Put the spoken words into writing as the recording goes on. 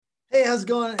how's it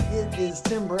going? It is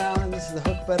Tim Brown, and this is the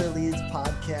Hook Better Leads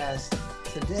podcast.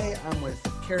 Today, I'm with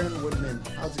Karen Woodman.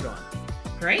 How's it going?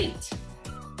 Great.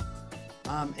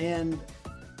 And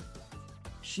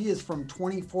she is from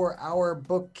 24 Hour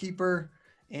Bookkeeper,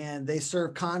 and they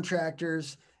serve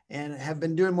contractors and have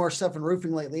been doing more stuff in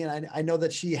roofing lately. And I know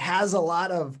that she has a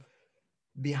lot of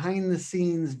behind the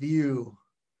scenes view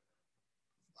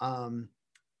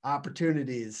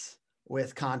opportunities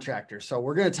with contractors. So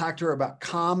we're going to talk to her about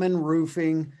common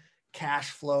roofing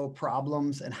cash flow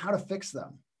problems and how to fix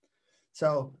them.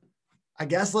 So I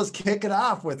guess let's kick it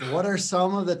off with what are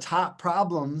some of the top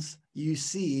problems you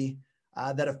see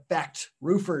that affect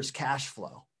roofers' cash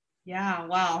flow? Yeah,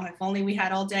 well, if only we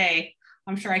had all day,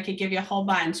 I'm sure I could give you a whole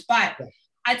bunch, but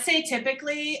I'd say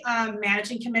typically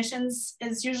managing commissions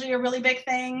is usually a really big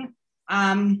thing.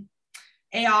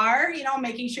 AR,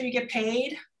 making sure you get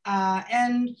paid,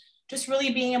 and just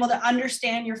really being able to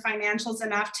understand your financials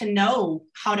enough to know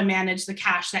how to manage the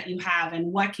cash that you have and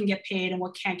what can get paid and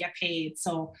what can't get paid.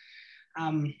 So,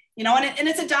 and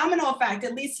it's a domino effect.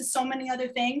 It leads to so many other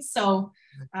things. So,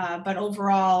 but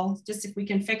overall, just if we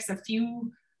can fix a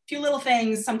few little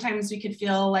things, sometimes we could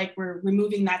feel like we're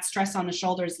removing that stress on the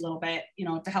shoulders a little bit,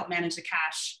 to help manage the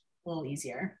cash a little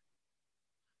easier.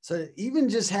 So even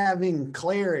just having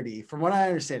clarity, from what I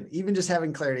understand, even just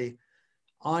having clarity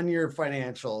on your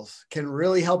financials can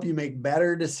really help you make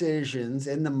better decisions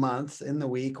in the month, in the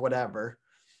week, whatever,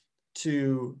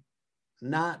 to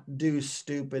not do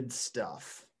stupid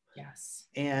stuff. Yes.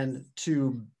 And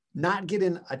to not get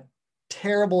in a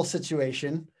terrible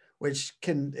situation, which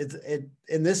can,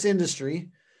 in this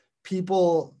industry,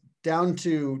 people down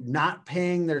to not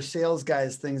paying their sales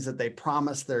guys things that they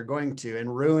promised they're going to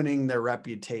and ruining their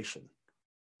reputation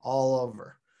all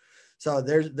over. So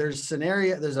there's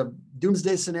a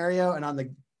doomsday scenario. And on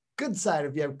the good side,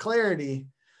 if you have clarity,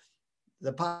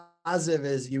 the positive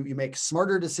is you make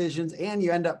smarter decisions and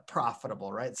you end up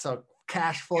profitable, right? So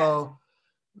cash flow,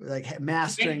 like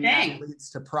mastering that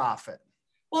leads to profit.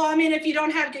 Well, if you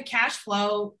don't have good cash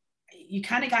flow, you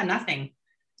kind of got nothing,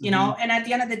 and at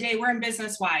the end of the day, we're in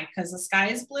business. Why? Because the sky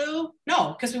is blue?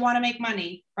 No, because we want to make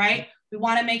money, right? We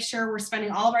want to make sure we're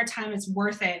spending all of our time, it's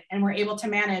worth it, and we're able to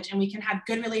manage, and we can have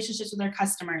good relationships with our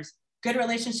customers, good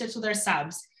relationships with our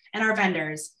subs and our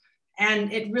vendors.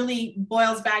 And it really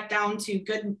boils back down to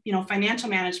good, financial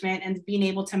management and being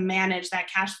able to manage that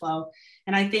cash flow.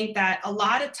 And I think that a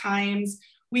lot of times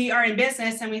we are in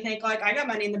business and we think like, I got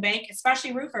money in the bank,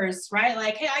 especially roofers, right?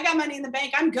 Like, hey, I got money in the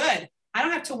bank, I'm good. I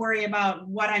don't have to worry about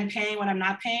what I'm paying, what I'm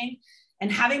not paying. And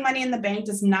having money in the bank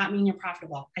does not mean you're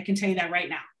profitable. I can tell you that right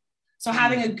now. So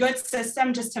having a good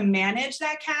system just to manage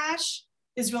that cash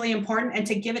is really important, and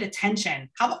to give it attention.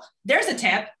 There's a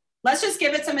tip. Let's just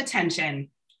give it some attention,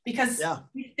 because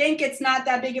we think it's not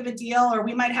that big of a deal, or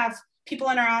we might have people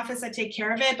in our office that take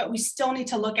care of it, but we still need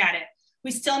to look at it. We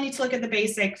still need to look at the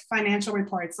basic financial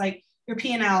reports, like your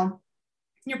P&L,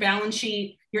 your balance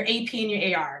sheet, your AP and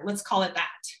your AR. Let's call it that,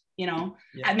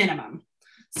 at minimum.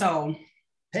 So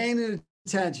paying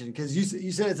attention, because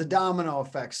you said it's a domino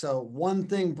effect. So one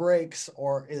thing breaks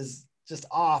or is just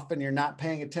off and you're not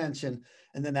paying attention,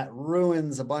 and then that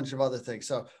ruins a bunch of other things.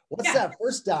 So what's that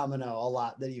first domino a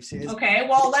lot that you've seen? Okay,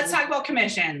 well, let's talk about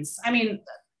commissions.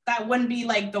 That wouldn't be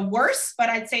like the worst, but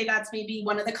I'd say that's maybe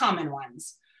one of the common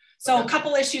ones. So a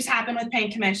couple issues happen with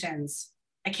paying commissions.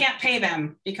 I can't pay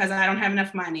them because I don't have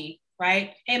enough money,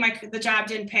 right? Hey, the job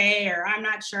didn't pay, or I'm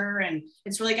not sure, and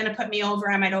it's really going to put me over.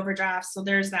 I might overdraft. So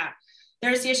there's that.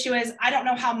 There's the issue is I don't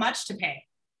know how much to pay,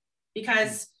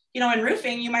 because, in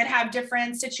roofing, you might have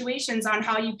different situations on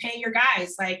how you pay your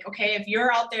guys. Like, okay, if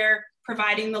you're out there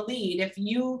providing the lead, if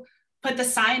you put the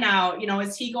sign out,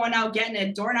 is he going out getting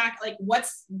a door knock? Like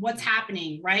what's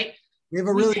happening, right? We have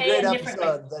a really great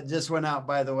episode that just went out,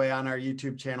 by the way, on our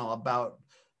YouTube channel about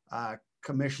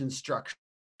commission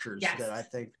structures that I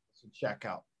think you should check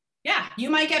out. Yeah, you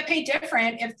might get paid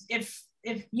different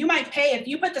if you might pay, if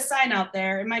you put the sign out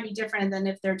there, it might be different than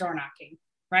if they're door knocking,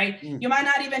 right? You might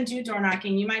not even do door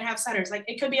knocking. You might have setters. Like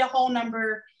it could be a whole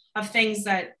number of things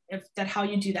that how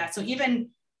you do that. So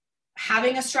even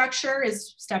having a structure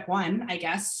is step one, I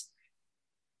guess.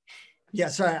 Yeah,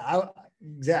 sorry.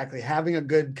 Exactly. Having a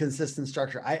good, consistent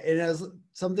structure. It is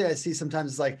something I see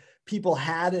sometimes is like people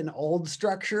had an old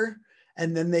structure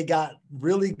and then they got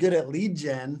really good at lead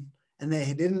gen and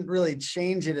they didn't really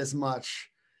change it as much.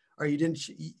 Or you didn't,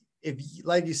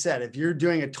 like you said, if you're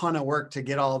doing a ton of work to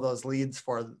get all those leads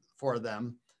for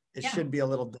them, it should be a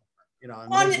little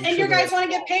different, And your guys want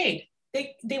to get paid.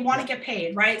 They want to get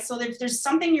paid, right? So if there's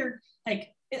something you're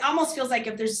like, it almost feels like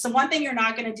if there's one thing you're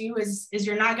not going to do is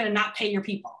you're not going to not pay your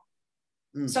people.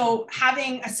 So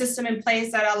having a system in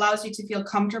place that allows you to feel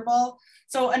comfortable.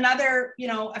 So another,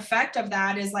 effect of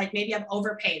that is like maybe I've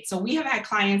overpaid. So we have had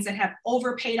clients that have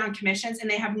overpaid on commissions and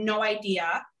they have no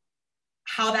idea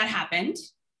how that happened.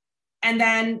 And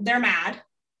then they're mad,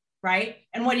 right?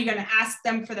 And what are you going to ask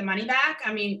them for the money back?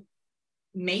 I mean,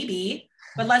 maybe,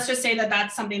 but let's just say that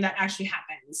that's something that actually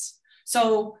happens.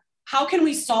 So how can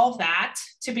we solve that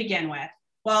to begin with?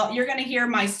 Well, you're going to hear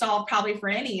my solve probably for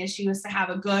any issue is to have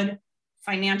a good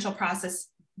financial process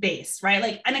base, right?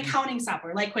 Like an accounting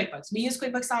software like QuickBooks. We use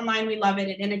QuickBooks Online. We love it.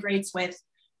 It integrates with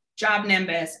Job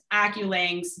Nimbus,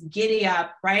 AccuLinks,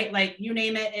 GiddyUp, right? Like you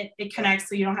name it, it connects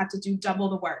so you don't have to do double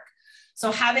the work.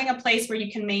 So having a place where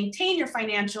you can maintain your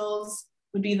financials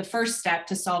would be the first step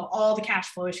to solve all the cash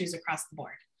flow issues across the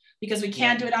board, because we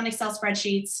can't do it on Excel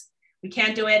spreadsheets. We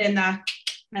can't do it in the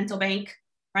mental bank,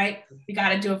 right? We got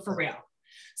to do it for real.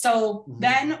 So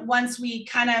then once we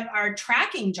kind of are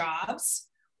tracking jobs,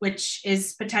 which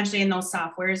is potentially in those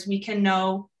softwares, we can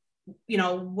know,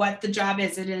 what the job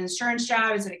is. Is it an insurance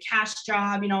job? Is it a cash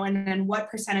job? And then what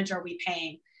percentage are we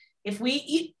paying?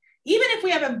 Even if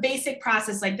we have a basic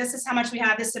process, like this is how much we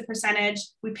have, this is a percentage,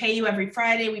 we pay you every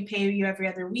Friday, we pay you every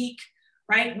other week,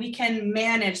 right? We can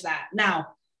manage that. Now,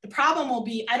 the problem will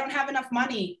be, I don't have enough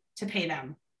money to pay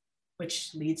them,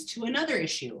 which leads to another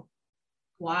issue.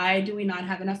 Why do we not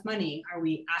have enough money? Are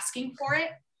we asking for it?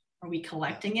 Are we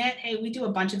collecting it? Hey, we do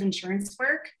a bunch of insurance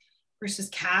work versus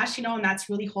cash, and that's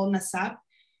really holding us up.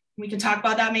 We can talk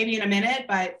about that maybe in a minute,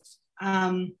 but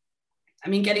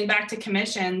getting back to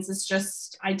commissions is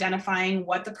just identifying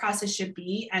what the process should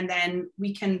be. And then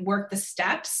we can work the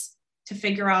steps to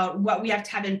figure out what we have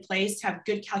to have in place to have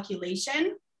good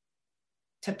calculation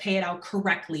to pay it out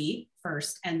correctly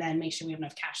first, and then make sure we have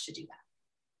enough cash to do that.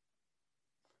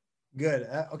 Good.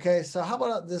 Okay. So how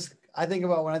about this? When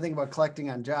I think about collecting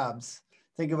on jobs,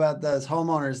 think about those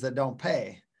homeowners that don't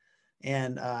pay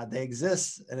and they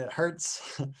exist and it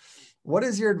hurts. What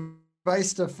is your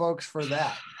advice to folks for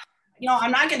that?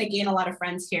 I'm not going to gain a lot of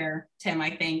friends here, Tim,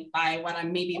 I think, by what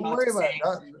I'm maybe about to say.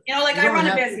 I run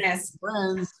a business.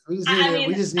 Friends. We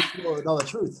just need people to know the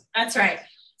truth. That's right.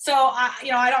 So,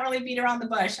 I don't really beat around the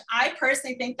bush. I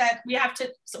personally think that we have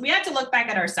to look back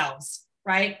at ourselves,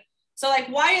 right? So like,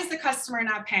 why is the customer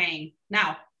not paying?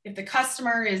 Now, if the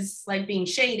customer is like being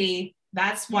shady,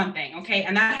 that's one thing, okay?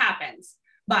 And that happens.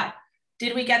 But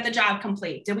did we get the job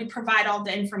complete? Did we provide all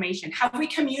the information? Have we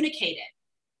communicated?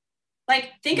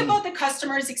 Like, think about the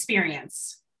customer's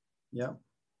experience. Yeah.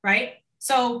 Right?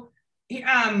 So,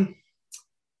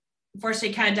 unfortunately,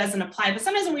 it kind of doesn't apply. But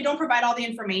sometimes when we don't provide all the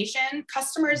information,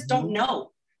 customers don't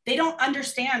know. They don't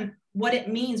understand what it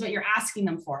means, what you're asking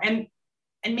them for. And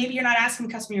maybe you're not asking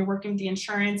the customer, you're working with the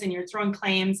insurance and you're throwing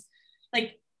claims.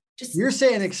 Like, just you're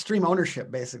saying extreme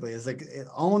ownership basically is like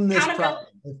own this problem.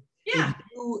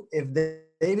 If they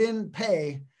didn't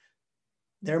pay,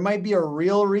 there might be a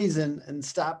real reason, and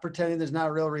stop pretending there's not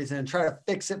a real reason and try to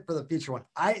fix it for the future one.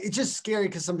 It's just scary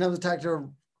because sometimes I talk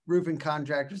to roofing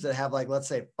contractors that have like, let's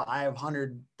say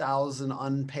 500,000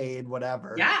 unpaid,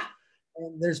 whatever. Yeah.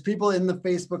 And there's people in the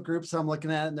Facebook groups I'm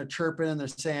looking at and they're chirping and they're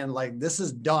saying like, this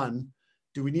is done.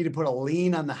 Do we need to put a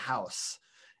lien on the house?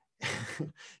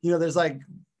 There's like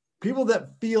people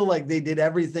that feel like they did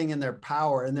everything in their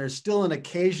power, and there's still an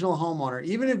occasional homeowner,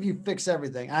 even if you fix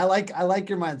everything. I like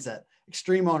your mindset,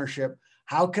 extreme ownership.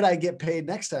 How could I get paid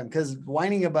next time? Because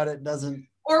whining about it doesn't.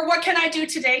 Or what can I do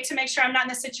today to make sure I'm not in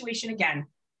this situation again?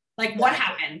 Like what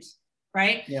happened,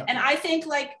 right? Yeah. And I think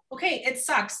like, okay, it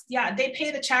sucks. Yeah, they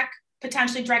pay the check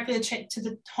potentially directly to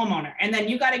the homeowner, and then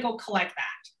you got to go collect that.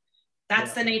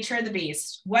 That's the nature of the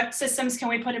beast. What systems can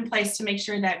we put in place to make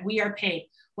sure that we are paid?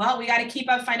 Well, we got to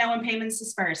keep up, find out when payments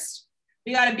dispersed.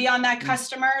 We got to be on that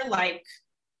customer like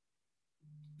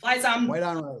flies on. White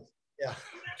on road. Yeah.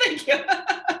 Thank you.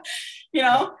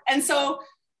 And so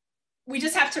we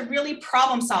just have to really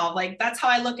problem solve. Like, that's how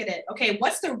I look at it. Okay,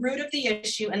 what's the root of the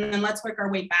issue? And then let's work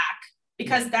our way back,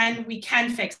 because then we can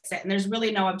fix it. And there's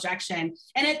really no objection.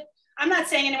 And I'm not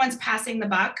saying anyone's passing the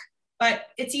buck, but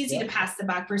it's easy to pass the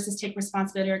buck versus take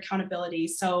responsibility or accountability.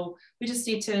 So we just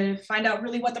need to find out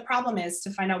really what the problem is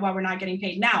to find out why we're not getting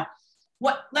paid. Now,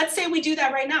 let's say we do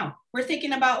that right now. We're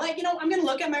thinking about like, I'm going to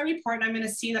look at my report and I'm going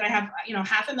to see that I have,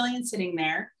 $500,000 sitting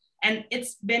there and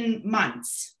it's been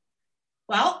months.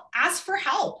 Well, ask for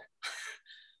help.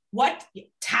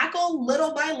 Tackle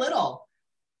little by little,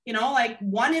 like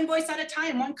one invoice at a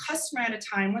time, one customer at a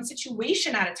time, one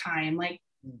situation at a time. Like,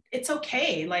 it's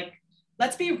okay. Like,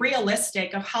 let's be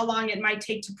realistic of how long it might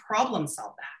take to problem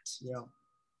solve that.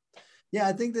 Yeah.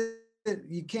 I think that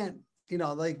you can't,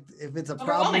 like if it's a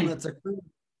problem that's accrued,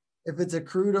 if it's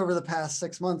accrued over the past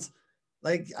 6 months,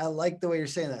 I like the way you're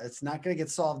saying that. It's not going to get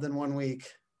solved in 1 week.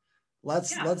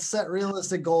 Let's set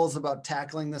realistic goals about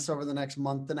tackling this over the next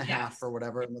month and a half or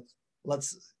whatever. And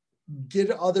let's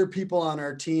get other people on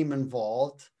our team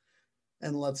involved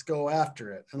and let's go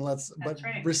after it. And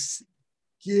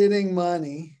getting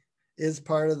money is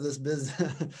part of this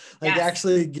business.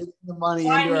 Actually getting the money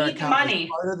into our account is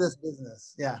part of this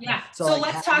business. Yeah. Yeah. So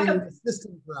let's talk about the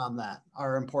systems around that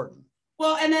are important.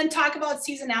 Well, and then talk about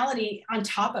seasonality on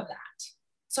top of that.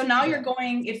 So now you're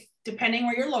going, depending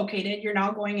where you're located, you're now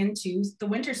going into the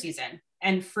winter season.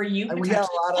 And for you, we got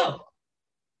a lot of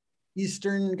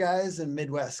Eastern guys and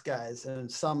Midwest guys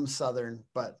and some Southern,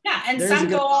 but and some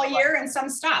go all year and some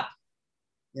stop.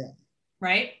 Yeah.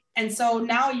 Right. And so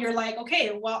now you're like,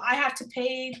 okay, well, I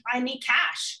need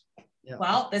cash. Yeah.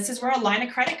 Well, this is where a line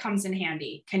of credit comes in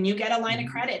handy. Can you get a line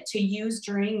of credit to use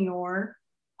during your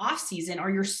off season or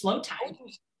your slow time?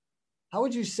 How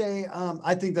would you say,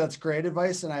 I think that's great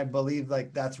advice. And I believe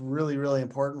that's really, really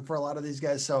important for a lot of these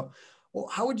guys. So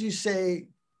how would you say,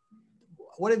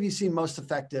 what have you seen most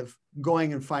effective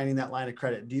going and finding that line of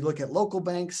credit? Do you look at local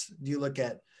banks? Do you look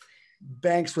at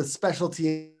banks with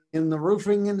specialty in the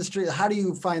roofing industry? How do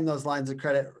you find those lines of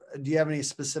credit? Do you have any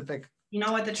specific? You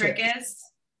know what the trick is?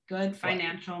 Good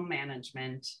financial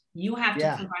management. You have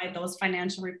to provide those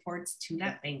financial reports to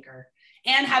that banker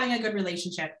and having a good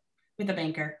relationship with the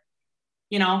banker.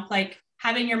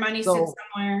 Having your money sit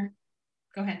somewhere.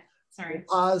 Go ahead. Sorry.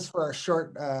 We'll pause for a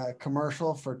short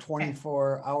commercial for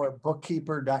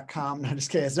 24hourbookkeeper.com. No, just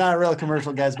kidding. It's not a real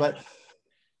commercial, guys, but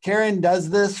Karen does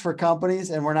this for companies,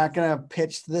 and we're not going to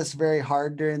pitch this very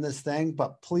hard during this thing,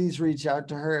 but please reach out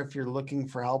to her if you're looking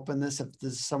for help in this. If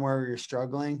this is somewhere where you're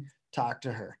struggling, talk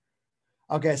to her.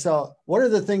 Okay, so what are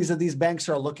the things that these banks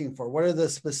are looking for? What are the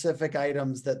specific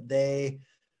items that they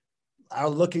are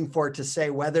looking for to say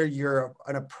whether you're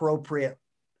an appropriate,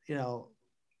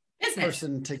 business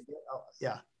person to get?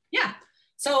 Yeah.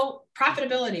 So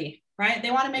profitability, right?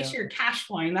 They want to make sure you're cash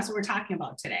flowing. That's what we're talking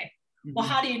about today. Mm-hmm. Well,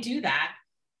 how do you do that?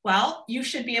 Well, you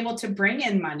should be able to bring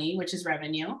in money, which is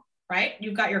revenue, right?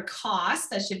 You've got your costs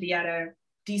that should be at a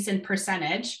decent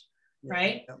percentage,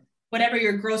 right? Yeah. Whatever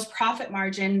your gross profit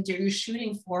margin you're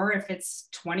shooting for, if it's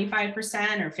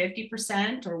 25% or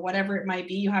 50% or whatever it might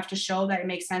be, you have to show that it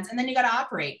makes sense. And then you got to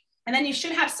operate. And then you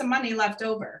should have some money left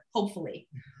over, hopefully.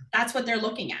 That's what they're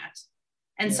looking at.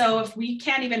 And so if we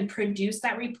can't even produce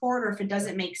that report, or if it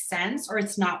doesn't make sense or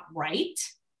it's not right,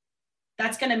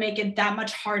 that's going to make it that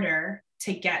much harder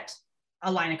to get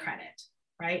a line of credit,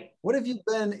 right? What have you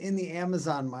been in the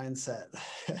Amazon mindset?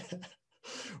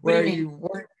 where you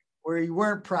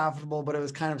weren't profitable, but it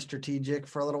was kind of strategic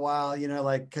for a little while,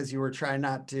 because you were trying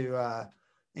not to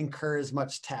incur as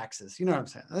much taxes. You know what I'm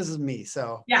saying? This is me.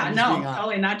 So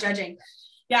totally not judging.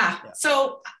 Yeah.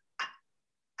 So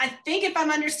I think if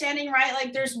I'm understanding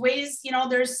right, there's ways,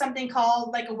 there's something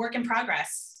called a work in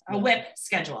progress, a WIP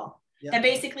schedule that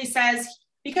basically says,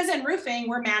 because in roofing,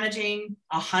 we're managing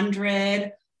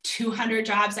 100, 200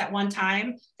 jobs at one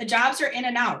time. The jobs are in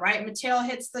and out, right? Material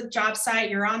hits the job site,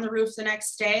 you're on the roof the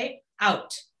next day,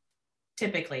 out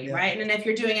typically, right? And if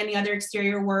you're doing any other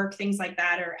exterior work, things like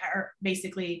that are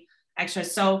basically extra.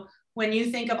 So when you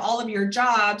think of all of your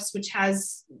jobs, which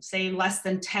has say less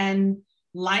than 10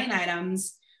 line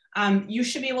items, you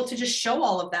should be able to just show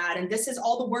all of that. And this is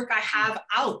all the work I have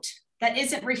out that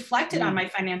isn't reflected on my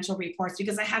financial reports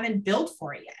because I haven't billed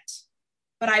for it yet,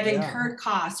 but I've incurred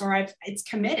costs or it's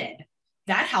committed.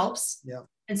 That helps. Yeah.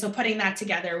 And so putting that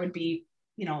together would be,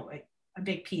 a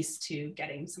big piece to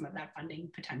getting some of that funding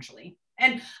potentially.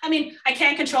 And I mean, I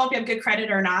can't control if you have good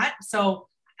credit or not. So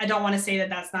I don't want to say that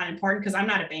that's not important because I'm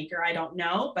not a banker. I don't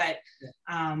know, but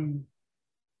when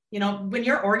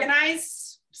you're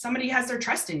organized, somebody has their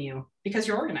trust in you because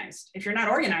you're organized. If you're not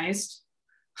organized,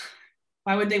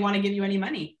 why would they want to give you any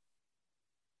money?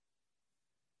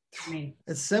 I mean,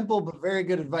 it's simple, but very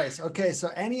good advice. Okay. So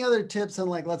any other tips on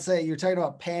let's say you're talking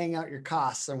about paying out your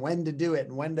costs and when to do it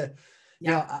and when to,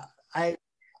 I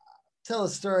tell a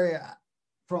story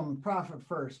from Profit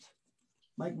First,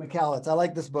 Mike McCallitz. I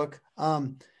like this book.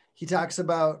 He talks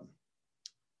about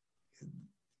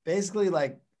basically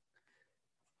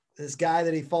this guy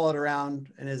that he followed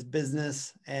around in his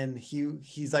business. And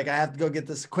he's like, I have to go get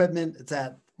this equipment. It's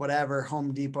at whatever,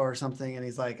 Home Depot or something. And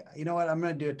he's like, you know what? I'm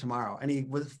going to do it tomorrow. And he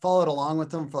followed along with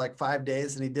them for 5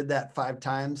 days. And he did that 5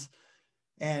 times.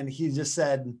 And he just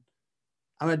said,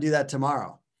 I'm going to do that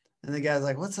tomorrow. And the guy's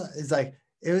like, what's that? He's like,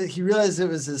 he realized it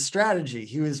was his strategy.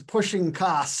 He was pushing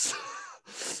costs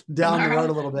down the road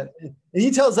a little bit. And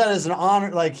he tells that as an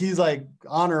honor, he's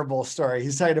honorable story.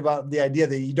 He's talking about the idea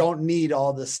that you don't need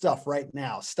all this stuff right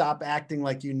now. Stop acting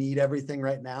like you need everything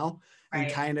right now and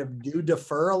Right. kind of do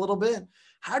defer a little bit.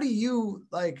 How do you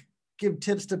like give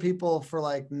tips to people for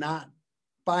like not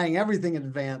buying everything in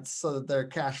advance so that their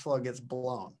cash flow gets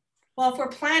blown? Well, if we're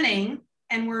planning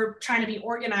and we're trying to be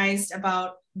organized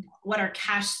about what our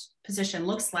cash position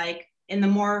looks like in the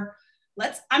more,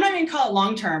 I'm not even call it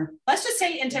long-term. Let's just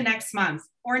say into next month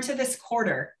or into this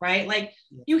quarter, right? Like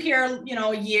you hear,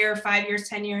 a year, 5 years,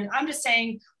 10 years. I'm just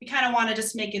saying we kind of want to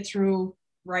just make it through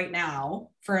right now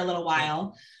for a little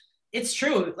while. It's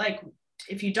true. Like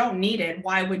if you don't need it,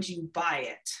 why would you buy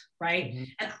it? Right.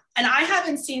 Mm-hmm. And I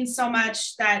haven't seen so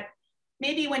much that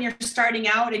maybe when you're starting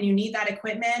out and you need that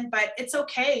equipment, but it's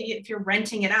okay if you're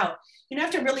renting it out. You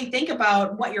have to really think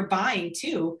about what you're buying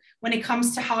too, when it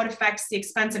comes to how it affects the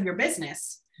expense of your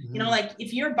business. Mm-hmm. Like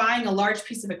if you're buying a large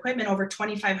piece of equipment over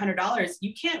 $2,500,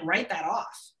 you can't write that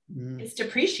off. Mm-hmm. It's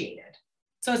depreciated.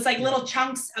 So it's like little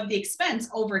chunks of the expense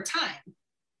over time.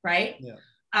 Right. Yeah.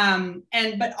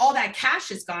 But all that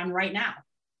cash is gone right now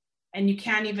and you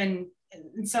can't even,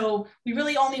 and so we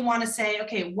really only want to say,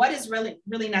 okay, what is really,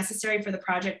 really necessary for the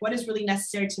project? What is really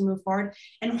necessary to move forward?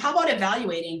 And how about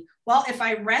evaluating? Well, if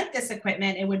I rent this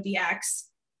equipment, it would be X,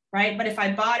 right? But if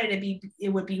I bought it, it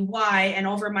would be Y. And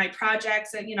over my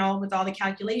projects, with all the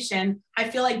calculation, I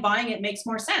feel like buying it makes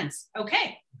more sense.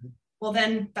 Okay, well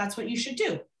then that's what you should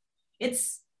do.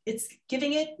 It's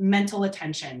giving it mental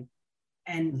attention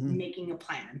and making a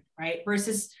plan, right?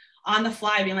 Versus on the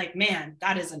fly being like, man,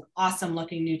 that is an awesome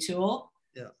looking new tool.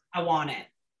 Yeah, I want it.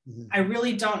 Mm-hmm. I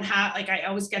really don't have, like, I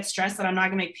always get stressed that I'm not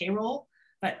gonna make payroll,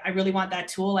 but I really want that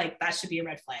tool. Like that should be a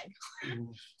red flag.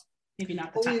 Mm-hmm. Maybe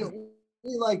not the time.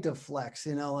 We like to flex,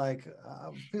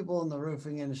 people in the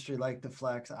roofing industry like to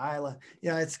flex.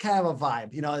 It's kind of a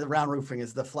vibe, around roofing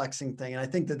is the flexing thing. And I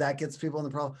think that gets people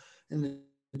in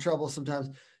trouble sometimes.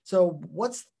 So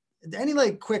what's any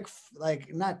like quick,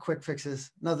 like not quick fixes,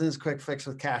 nothing's quick fix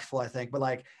with cash flow, I think, but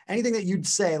like anything that you'd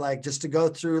say, like just to go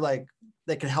through, like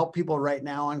that can help people right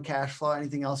now on cash flow,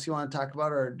 anything else you want to talk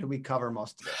about, or do we cover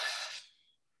most of it?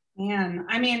 Man,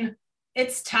 I mean,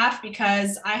 it's tough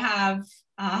because I have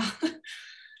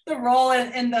the role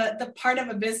in the part of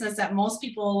a business that most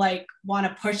people like want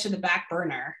to push to the back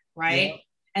burner, right? Yeah.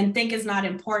 And think is not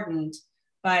important,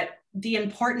 but the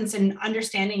importance in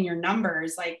understanding your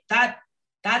numbers, like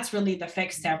that's really the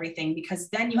fix to everything, because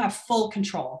then you have full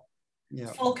control.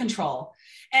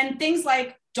 And things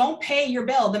like don't pay your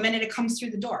bill the minute it comes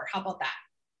through the door. How about that?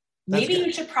 Maybe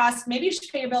you should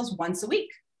pay your bills once a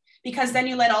week, because then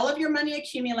you let all of your money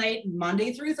accumulate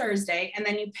Monday through Thursday, and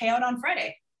then you pay out on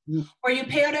Friday, or you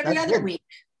pay out every other week.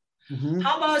 Mm-hmm.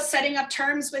 How about setting up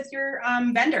terms with your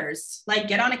vendors, like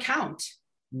get on account?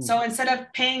 So instead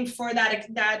of paying for that,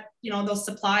 those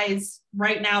supplies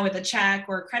right now with a check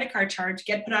or a credit card charge,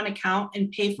 get put on account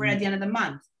and pay for it at the end of the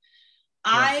month.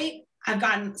 Yeah. I've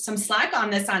gotten some slack on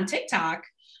this on TikTok,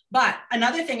 but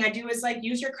another thing I do is like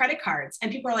use your credit cards,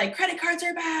 and people are like, credit cards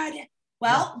are bad.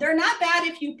 Well, they're not bad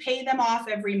if you pay them off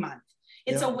every month.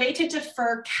 It's a way to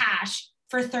defer cash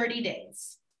for 30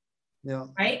 days. Yeah.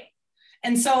 Right.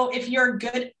 And so if you're a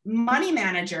good money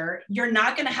manager, you're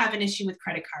not going to have an issue with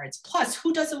credit cards. Plus,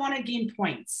 who doesn't want to gain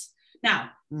points?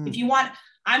 Now, if you want,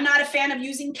 I'm not a fan of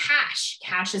using cash.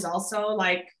 Cash is also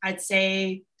like, I'd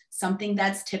say something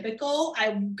that's typical.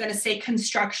 I'm going to say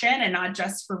construction and not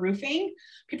just for roofing.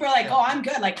 People are like, oh, I'm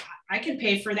good. Like I can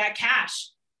pay for that cash.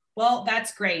 Well,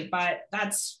 that's great, but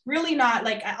that's really not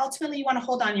like, ultimately you want to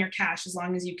hold on your cash as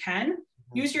long as you can.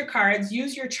 Use your cards,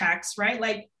 use your checks, right?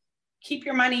 Like keep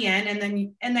your money in,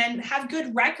 and then have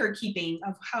good record keeping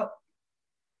of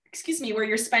where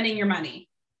you're spending your money,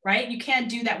 right? You can't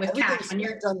do that with cash.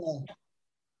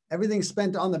 Everything's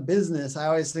spent on the business. I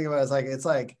always think about it it's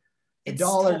like a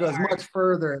dollar goes much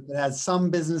further if it has some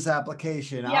business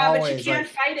application. Yeah, but you can't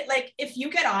fight it. Like if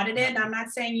you get audited, and I'm not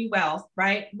saying you will,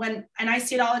 right? And I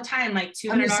see it all the time, like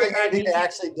 $200. I'm just saying anything that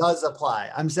actually does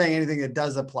apply. I'm saying anything that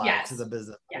does apply to the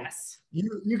business. Yes.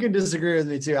 You can disagree with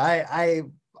me too.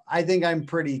 I think I'm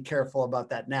pretty careful about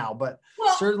that now, but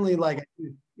certainly like,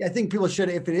 I think people should,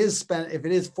 if it is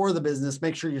for the business,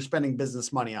 make sure you're spending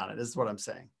business money on it, is what I'm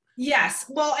saying. Yes.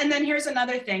 Well, and then here's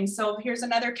another thing. So here's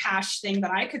another cash thing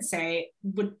that I could say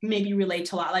would maybe relate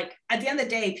to a lot. Like at the end of the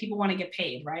day, people want to get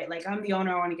paid, right? Like I'm the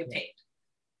owner, I want to get paid.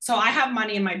 So I have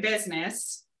money in my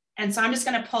business. And so I'm just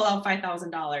going to pull out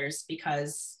 $5,000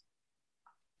 because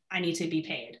I need to be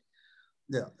paid.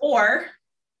 Yeah.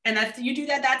 And you do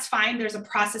that, that's fine. There's a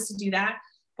process to do that.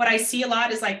 What I see a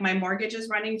lot is like my mortgage is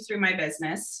running through my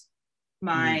business.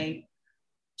 My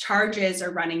charges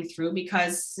are running through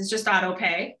because it's just auto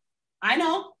pay. I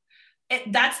know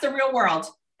that's the real world.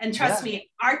 And trust me,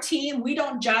 our team, we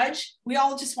don't judge. We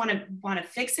all just want to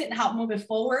fix it and help move it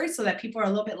forward so that people are a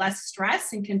little bit less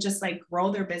stressed and can just like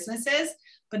grow their businesses.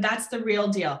 But that's the real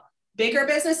deal. Bigger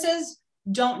businesses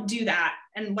don't do that.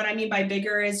 And what I mean by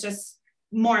bigger is just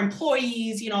more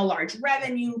employees, large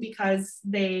revenue, because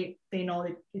they know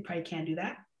that they probably can't do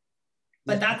that.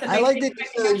 But that's I like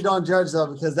that you don't judge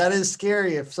though, because that is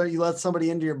scary. If so, you let somebody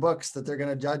into your books that they're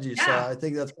going to judge you. So I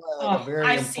think that's probably a very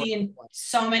I've seen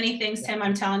so many things, Tim.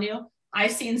 I'm telling you,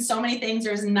 I've seen so many things.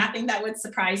 There's nothing that would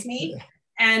surprise me,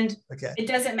 and it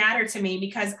doesn't matter to me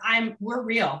because we're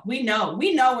real. We know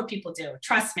what people do.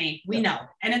 Trust me, we know,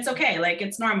 and it's okay. Like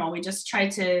it's normal. We just try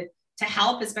to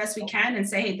help as best we can and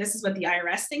say, hey, this is what the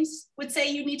IRS things would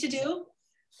say you need to do.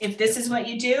 If this is what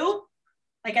you do.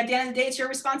 Like at the end of the day, it's your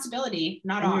responsibility,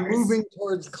 not ours. You're moving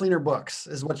towards cleaner books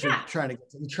is what you're trying to get.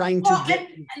 You're trying to get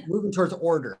moving towards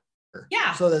order.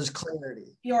 Yeah. So there's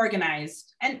clarity. Be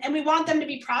organized. And we want them to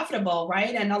be profitable,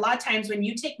 right? And a lot of times when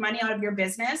you take money out of your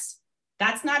business,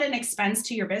 that's not an expense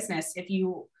to your business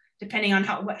depending on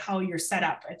how you're set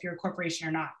up, if you're a corporation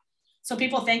or not. So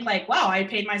people think like, wow, I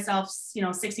paid myself,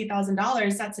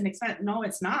 $60,000. That's an expense. No,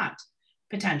 it's not,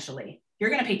 potentially. You're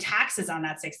going to pay taxes on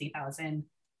that $60,000.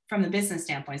 From the business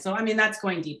standpoint. So, I mean, that's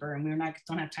going deeper and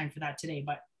don't have time for that today,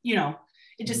 but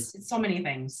it's so many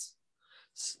things.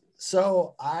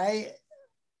 So I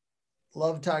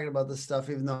love talking about this stuff,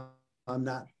 even though I'm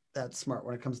not that smart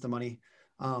when it comes to money.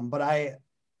 But I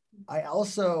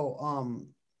also,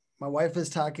 my wife is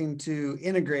talking to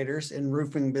integrators in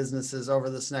roofing businesses over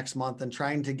this next month and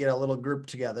trying to get a little group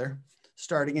together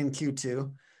starting in Q2.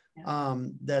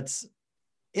 That's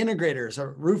integrators, a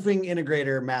roofing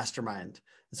integrator mastermind.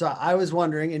 So I was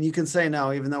wondering, and you can say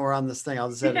no, even though we're on this thing, I'll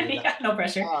just edit it. No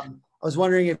pressure. I was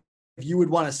wondering if you would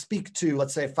want to speak to,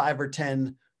 let's say, 5 or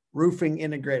 10 roofing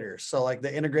integrators. So like the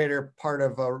integrator part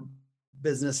of a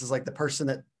business is like the person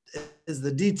that is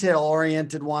the detail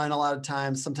oriented one. A lot of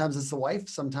times, sometimes it's the wife,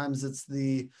 sometimes it's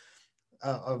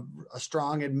a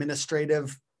strong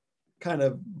administrative kind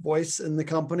of voice in the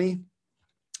company,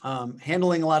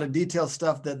 handling a lot of detail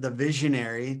stuff that the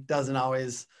visionary doesn't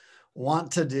always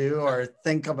want to do or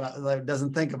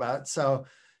doesn't think about. So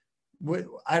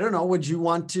I don't know, would you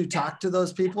want to talk to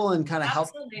those people and kind of help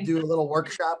do a little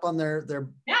workshop on their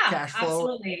cash flow?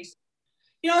 Absolutely.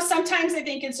 Sometimes I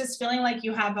think it's just feeling like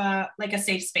you have a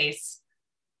safe space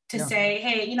to say,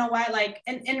 hey, you know what, like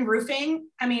in roofing,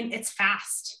 I mean, it's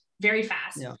fast, very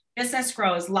fast. Yeah. Business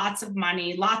grows, lots of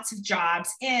money, lots of jobs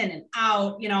in and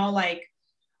out,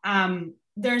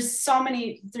 there's so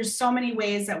many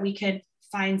ways that we could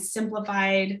find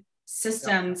simplified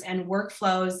systems and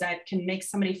workflows that can make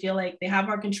somebody feel like they have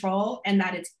more control and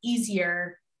that it's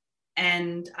easier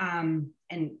and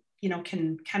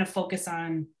can kind of focus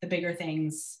on the bigger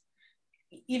things,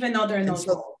 even though they're in those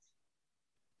roles.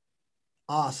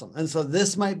 Awesome. And so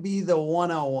this might be the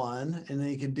 101, and then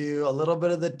you could do a little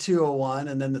bit of the 201,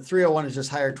 and then the 301 is just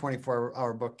hire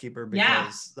 24-hour bookkeeper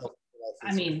because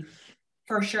I mean,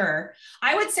 for sure.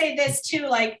 I would say this too,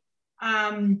 like,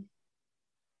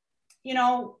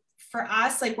 for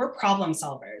us, like we're problem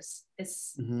solvers.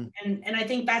 And I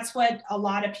think that's what a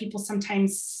lot of people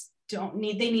sometimes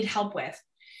they need help with.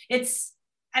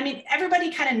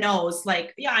 Everybody kind of knows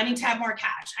like, I need to have more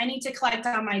cash. I need to collect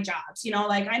on my jobs,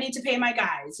 like I need to pay my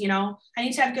guys, I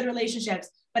need to have good relationships,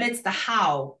 but it's the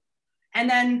how. And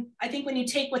then I think when you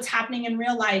take what's happening in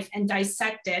real life and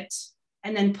dissect it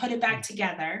and then put it back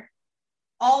together,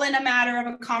 all in a matter of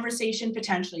a conversation,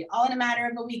 potentially, all in a matter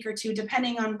of a week or two,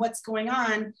 depending on what's going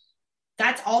on,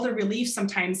 that's all the relief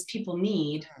sometimes people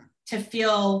need to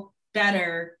feel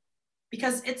better,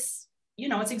 because it's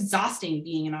exhausting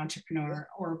being an entrepreneur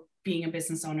or being a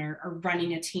business owner or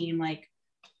running a team. Like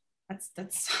that's,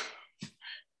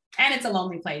 and it's a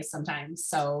lonely place sometimes.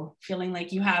 So feeling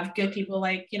like you have good people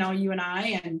like, you and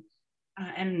I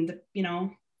and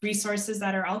resources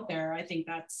that are out there, I think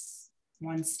that's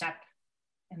one step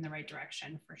in the right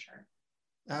direction for sure.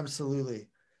 Absolutely.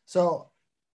 So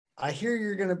I hear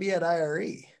you're going to be at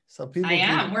IRE. So people.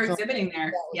 We're exhibiting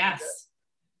there. Yes.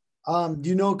 Do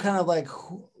you know kind of like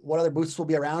what other booths will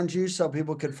be around you so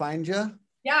people could find you?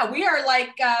 Yeah, we are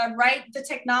like the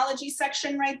technology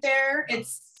section right there.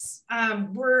 It's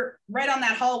we're right on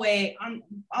that hallway, on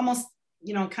almost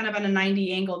kind of on a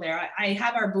 90 angle there. I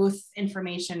have our booth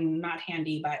information not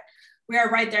handy, but we are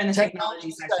right there in the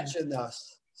technology section.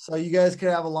 So you guys could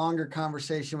have a longer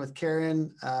conversation with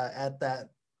Karen at that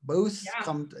booth. Yeah.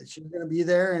 She's going to be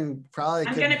there, and probably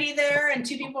I'm going to be there, and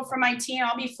 2 people from my team.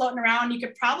 I'll be floating around. You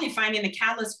could probably find me in the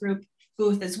Catalyst Group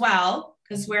booth as well,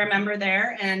 because we're a member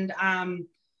there. And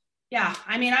Yeah,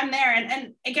 I mean, I'm there.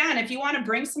 And again, if you want to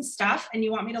bring some stuff and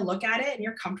you want me to look at it and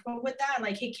you're comfortable with that,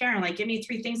 like, hey, Karen, like, give me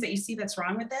 3 things that you see that's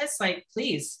wrong with this. Like,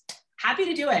 please, happy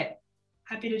to do it.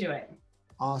 Happy to do it.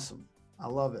 Awesome. I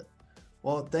love it.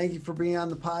 Well, thank you for being on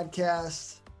the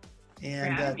podcast,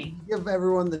 and give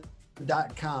everyone the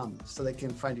 .com so they can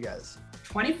find you guys.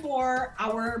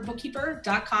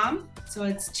 24hourbookkeeper.com. So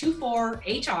it's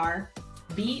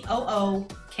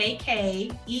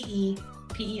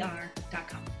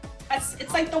 24HRBOOKKEEPER.com.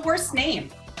 It's like the worst name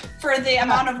for the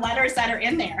amount of letters that are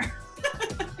in there.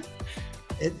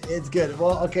 It's good.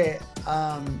 Well, okay.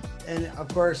 And of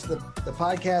course, the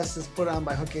podcast is put on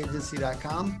by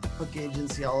hookagency.com, Hook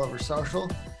Agency all over social.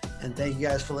 And thank you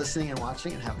guys for listening and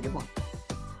watching, and have a good one.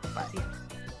 Bye.